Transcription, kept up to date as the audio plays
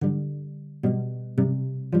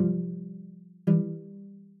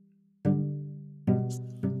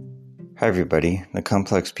Hi everybody, the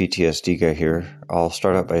Complex PTSD guy here. I'll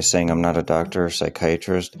start out by saying I'm not a doctor or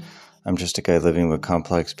psychiatrist. I'm just a guy living with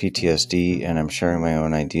complex PTSD, and I'm sharing my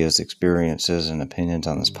own ideas, experiences, and opinions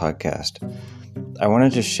on this podcast. I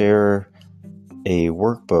wanted to share a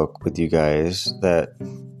workbook with you guys that,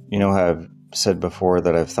 I've said before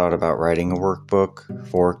that I've thought about writing a workbook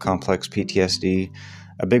for complex PTSD.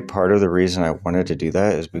 A big part of the reason I wanted to do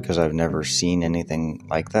that is because I've never seen anything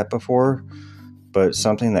like that before. But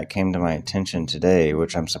something that came to my attention today,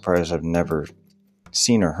 which I'm surprised I've never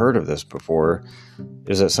seen or heard of this before,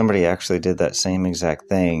 is that somebody actually did that same exact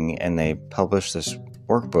thing and they published this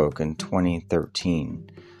workbook in 2013.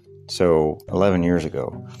 So 11 years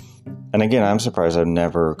ago. And again, I'm surprised I've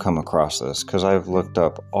never come across this because I've looked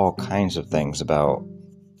up all kinds of things about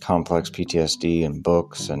complex PTSD and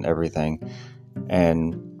books and everything.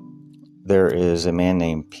 And there is a man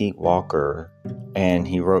named Pete Walker, and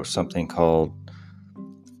he wrote something called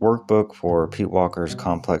Workbook for Pete Walker's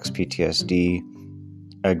Complex PTSD,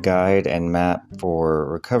 a guide and map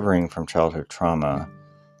for recovering from childhood trauma.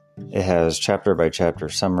 It has chapter by chapter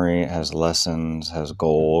summary, it has lessons, has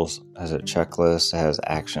goals, has a checklist, it has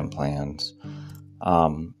action plans.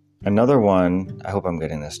 Another one, I hope I'm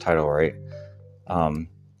getting this title right.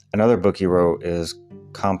 Another book he wrote is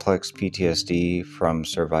Complex PTSD from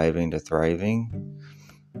Surviving to Thriving.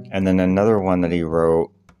 And then another one that he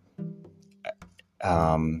wrote,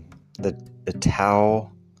 the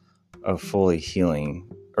Tao of Fully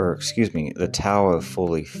Healing, the Tao of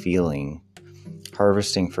Fully Feeling,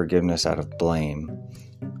 Harvesting Forgiveness Out of Blame.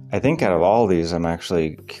 I think out of all these, I'm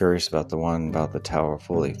actually curious about the one about the Tao of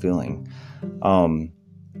Fully Feeling.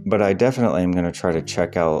 But I definitely am going to try to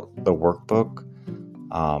check out the workbook,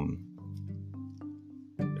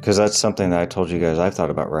 because that's something that I told you guys I've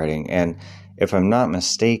thought about writing. And if I'm not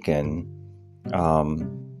mistaken,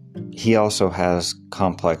 he also has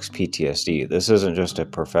complex PTSD. This isn't just a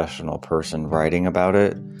professional person writing about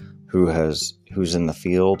it who's in the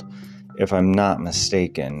field. If I'm not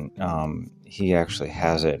mistaken, he actually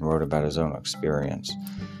has it and wrote about his own experience.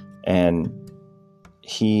 And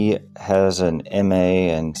he has an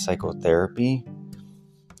MA in psychotherapy.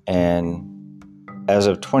 And as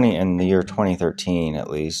of in the year 2013, at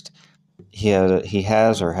least, he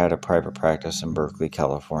has or had a private practice in Berkeley,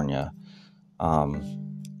 California.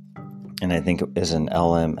 And I think it is an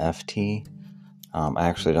LMFT. I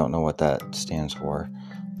actually don't know what that stands for.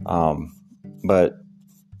 But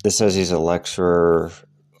it says he's a lecturer,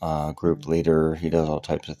 group leader. He does all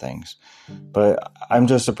types of things. But I'm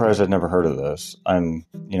just surprised I'd never heard of this. I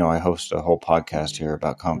host a whole podcast here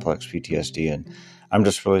about complex PTSD, and I'm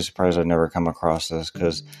just really surprised I've never come across this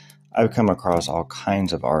because I've come across all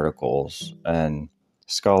kinds of articles and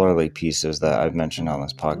scholarly pieces that I've mentioned on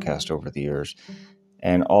this podcast over the years.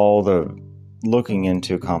 And all the looking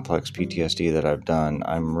into complex PTSD that I've done,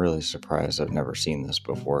 I'm really surprised I've never seen this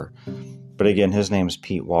before. But again, his name's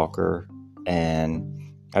Pete Walker, and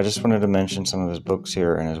I just wanted to mention some of his books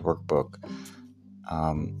here and his workbook.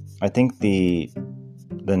 I think the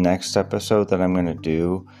next episode that I'm going to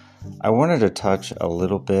do, I wanted to touch a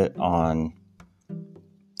little bit on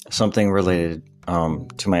something related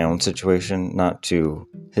to my own situation, not to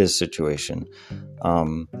his situation.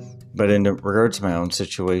 But in regards to my own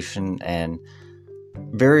situation and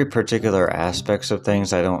very particular aspects of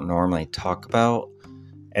things I don't normally talk about,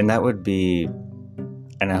 and that would be,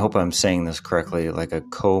 and I hope I'm saying this correctly, like a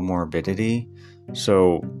comorbidity.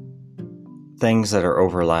 So things that are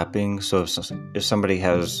overlapping. So if somebody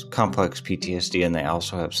has complex PTSD and they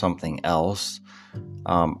also have something else,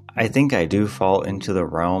 I think I do fall into the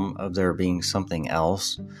realm of there being something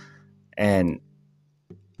else. And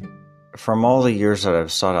from all the years that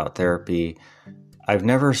I've sought out therapy, I've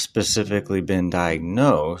never specifically been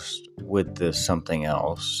diagnosed with this something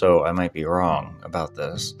else, so I might be wrong about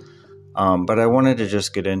this. But I wanted to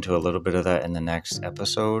just get into a little bit of that in the next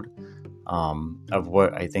episode, of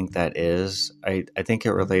what I think that is. I think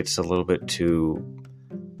it relates a little bit to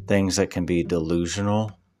things that can be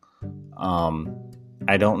delusional.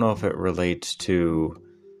 I don't know if it relates to...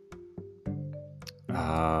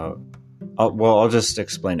 I'll just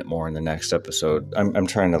explain it more in the next episode. I'm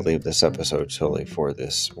trying to leave this episode solely for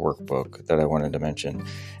this workbook that I wanted to mention.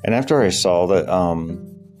 And after I saw that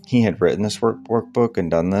he had written this workbook and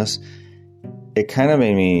done this, it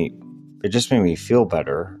just made me feel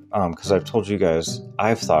better, because I've told you guys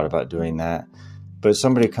I've thought about doing that. But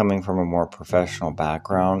somebody coming from a more professional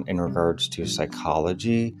background in regards to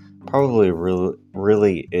psychology probably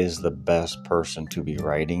really is the best person to be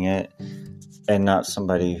writing it, and not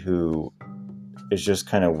somebody who is just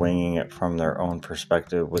kind of winging it from their own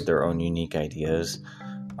perspective with their own unique ideas,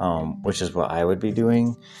 which is what I would be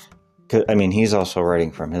doing. I mean, he's also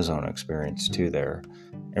writing from his own experience too there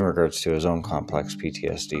in regards to his own complex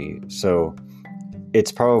PTSD. So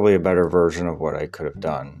it's probably a better version of what I could have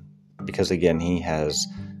done because, again, he has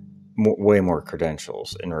way more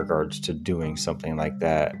credentials in regards to doing something like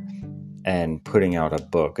that and putting out a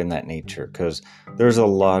book in that nature, because there's a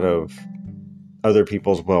lot of other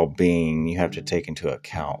people's well-being you have to take into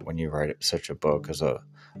account when you write such a book as a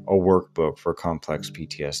workbook for complex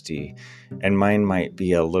PTSD. And mine might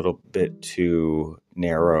be a little bit too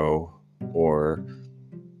narrow, or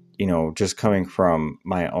just coming from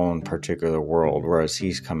my own particular world, whereas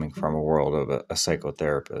he's coming from a world of a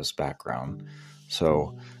psychotherapist background.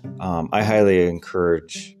 So I highly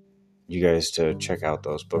encourage you guys to check out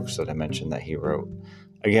those books that I mentioned that he wrote.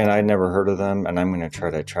 Again, I'd never heard of them, and I'm going to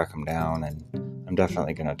try to track them down, and I'm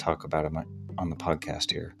definitely going to talk about them on the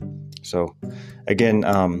podcast here. So again,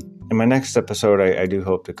 in my next episode, I do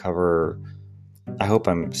hope to cover, I hope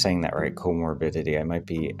I'm saying that right, comorbidity. I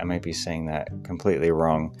might be saying that completely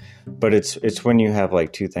wrong, but it's when you have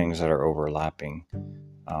like two things that are overlapping.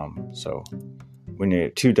 So when you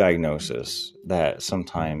have two diagnoses, that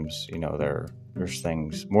sometimes there's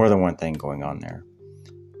things, more than one thing going on there.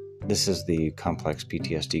 This is the Complex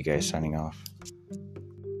PTSD guy signing off.